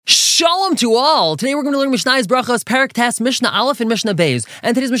Shalom to all! Today we're going to learn Mishnah's Berachos, Perek Tes, Mishnah Aleph, and Mishnah Beis.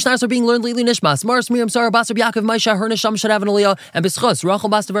 And today's Mishnahs are being learned Lili Nishmas, Mars, Miriam, Sarah, Basar, Yaakov, Maisha, Her, Nisham, Shadav, and Aliyah, and Beschus, Rachel,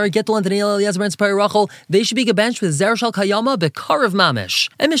 Bastavar, Gittel, and Daniel, Eliezer, and Spire, Rachel. They should be gebenched with Zerashal Kayama, Bekarav Mamish.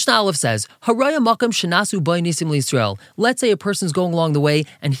 And Mishnah Aleph says, Haraya Makam Shanasu Bay Nisim L'Yisrael. Let's say a person's going along the way,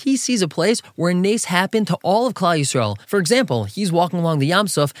 and he sees a place where a nace happened to all of Klal Yisrael. For example, he's walking along the Yam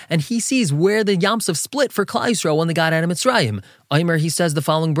Suf, and he sees where the Yam Suf split for Klal Yisrael when they got out of Mitzrayim. Aimer, he says the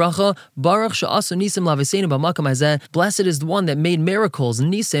following bracha, Baruch she'asu nisim laveseinu b'makam hazeh. Blessed is the one that made miracles,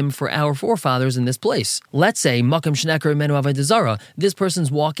 nisim, for our forefathers in this place. Let's say, makam sheneker imenu avodah zarah. This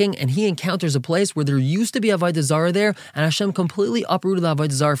person's walking and he encounters a place where there used to be avodah zarah there, and Hashem completely uprooted the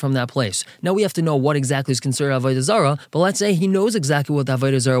avodah zarah from that place. Now we have to know what exactly is considered avodah zarah, but let's say he knows exactly what the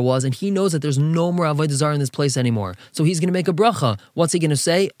avodah zarah was, and he knows that there's no more avodah zarah in this place anymore. So he's going to make a bracha. What's he going to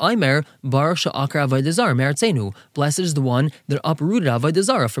say? Aimer, Baruch she'akar avodah zarah me'artzenu. Blessed is the one that uprooted avodah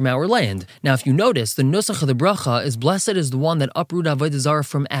zarah from our land. Now, if you notice, the nusach of the bracha is blessed is the one that uprooted avodah zarah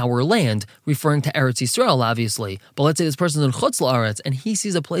from our land, referring to Eretz Yisrael, obviously. But let's say this person's in Chutz La'aretz, and he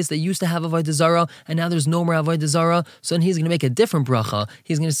sees a place that used to have avodah zarah, and now there's no more avodah zarah, so then he's going to make a different bracha.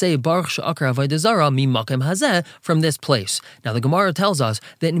 He's going to say, Baruch she'akar avodah zarah mi makom hazeh, from this place. Now, the Gemara tells us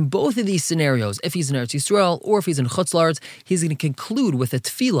that in both of these scenarios, if he's in Eretz Yisrael or if he's in Chutz La'aretz, he's going to conclude with a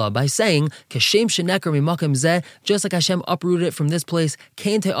tefillah by saying, Kashem sheneker mi makom zeh, just like Hashem uprooted it from this place,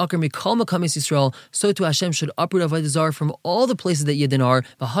 Kain te'akar mikol makamis Yisrael, so too Hashem should uproot avodah zarah from all the places that Yidden are,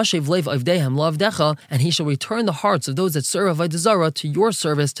 v'hashev lev avdehem lavdecha, and he shall return the hearts of those that serve avodah zarah to your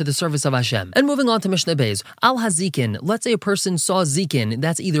service, to the service of Hashem. And moving on to Mishnah Beis, al hazikin. Let's say a person saw zikin,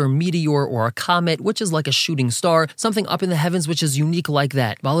 that's either a meteor or a comet, which is like a shooting star, something up in the heavens which is unique like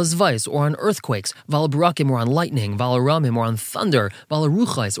that. Val zvais, or on earthquakes, val barakim, or on lightning, val ramim, or on thunder, val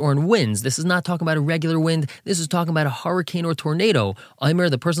ruchais, or on winds. This is not talking about a regular wind, this is talking about a hurricane or tornado. Aimer,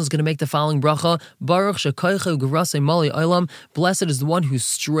 the person's going to make the following bracha, Baruch shekoicha u'gerasei mali olam. Blessed is the one whose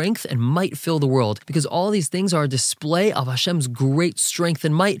strength and might fill the world, because all these things are a display of Hashem's great strength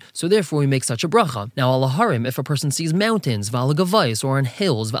and might, so therefore we make such a bracha. Now, al harim, if a person sees mountains, val gavais, or on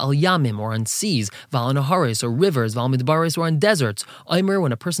hills, val yamim, or on seas, val naharis, or rivers, val midbaris, or on deserts. Aimer,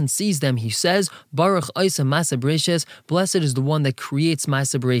 when a person sees them, he says, Baruch oisa ma'aseh bereishis. Blessed is the one that creates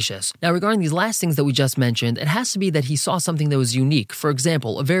ma'aseh bereishis. Now, regarding these last things that we just mentioned, it has to be that he saw something that was unique. For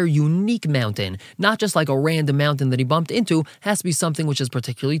example, a very unique mountain, not just like a random mountain that he bumped into, has to be something which is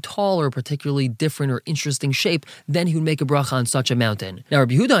particularly tall or particularly different or interesting shape, then he would make a bracha on such a mountain. Now,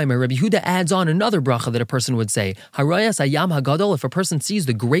 Rabbi Yehuda adds on another bracha that a person would say, Harayas Hayam Hagadol, if a person sees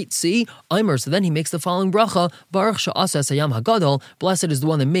the great sea, Aimer, so then he makes the following bracha, Baruch Sha'asas Hayam Hagadol, blessed is the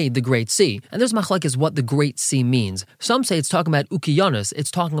one that made the great sea. And there's machlekes what the great sea means. Some say it's talking about Ukiyanos,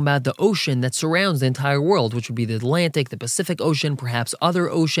 it's talking about the ocean that surrounds the entire world, which would be the Atlantic, the Pacific Ocean, perhaps other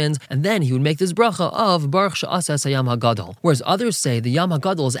oceans, and then he would make this bracha of Baruch Sha'asas Hayam Hagadol. Whereas others say the Yam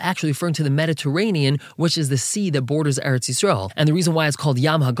Hagadol is actually referring to the Mediterranean, which is the sea that borders Eretz Yisrael. And the reason why it's called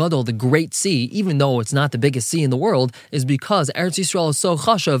Yam Hagadol, the Great Sea, even though it's not the biggest sea in the world, is because Eretz Yisrael is so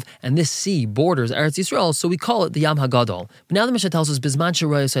chashav, and this sea borders Eretz Yisrael, so we call it the Yam Hagadol. But now the Mishnah tells us Bizman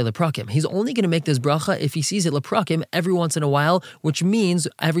Shirayosei Leprakim. He's only going to make this bracha if he sees it Leprakim every once in a while, which means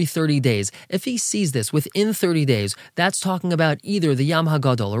every 30 days. If he sees this within 30 days, that's talking about either the Yam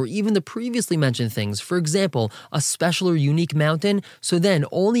Hagadol or even the previously mentioned things. For example, a special or unique mountain, so then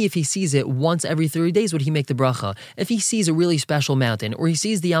only if he sees it once every 30 days would he make the bracha. If he sees a really special mountain, or he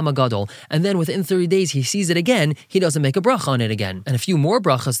sees the Yam Hagadol, and then within 30 days he sees it again, he doesn't make a bracha on it again. And a few more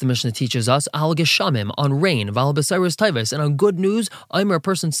brachas the Mishnah teaches us, al geshamim, on rain, val b'sairos taivis, and on good news, Aimer, a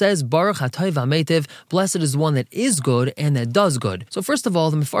person says, Baruch hatayv ha'meitiv, blessed is the one that is good and that does good. So first of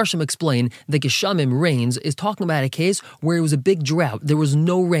all, the Mefarshim explain that geshamim, rains, is talking about a case where it was a big drought, there was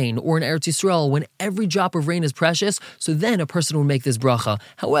no rain, or in Eretz Yisrael, when every drop of rain is precious, so then a person will make this bracha.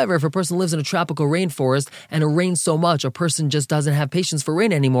 However, if a person lives in a tropical rainforest and it rains so much, a person just doesn't have patience for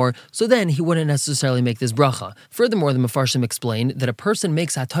rain anymore, so then he wouldn't necessarily make this bracha. Furthermore, the Mefarshim explain that a person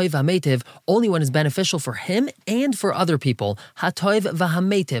makes hatoiv v'hametiv only when it's beneficial for him and for other people. Hatoiv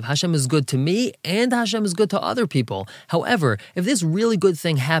v'hametiv, Hashem is good to me and Hashem is good to other people. However, if this really good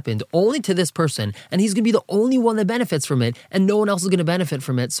thing happened only to this person, and he's going to be the only one that benefits from it, and no one else is going to benefit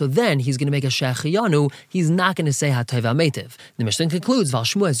from it, so then he's going to make a shechiyanu, he's not going to say hatoiv v'hametiv. The Mishnah concludes, Val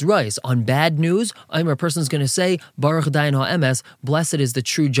Shmuel is rice. On bad news, a person's going to say, Baruch dayan ha'emes, blessed is the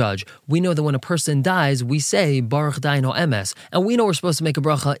true judge. We know that when a person dies, we say, Baruch dayan ha'emes. And we know we're supposed to make a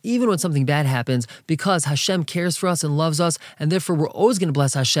bracha even when something bad happens, because Hashem cares for us and loves us, and therefore we're always going to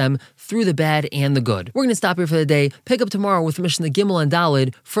bless Hashem through the bad and the good. We're going to stop here for the day, pick up tomorrow with Mishnah Gimel and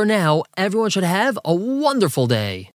Dalid. For now, everyone should have a wonderful day.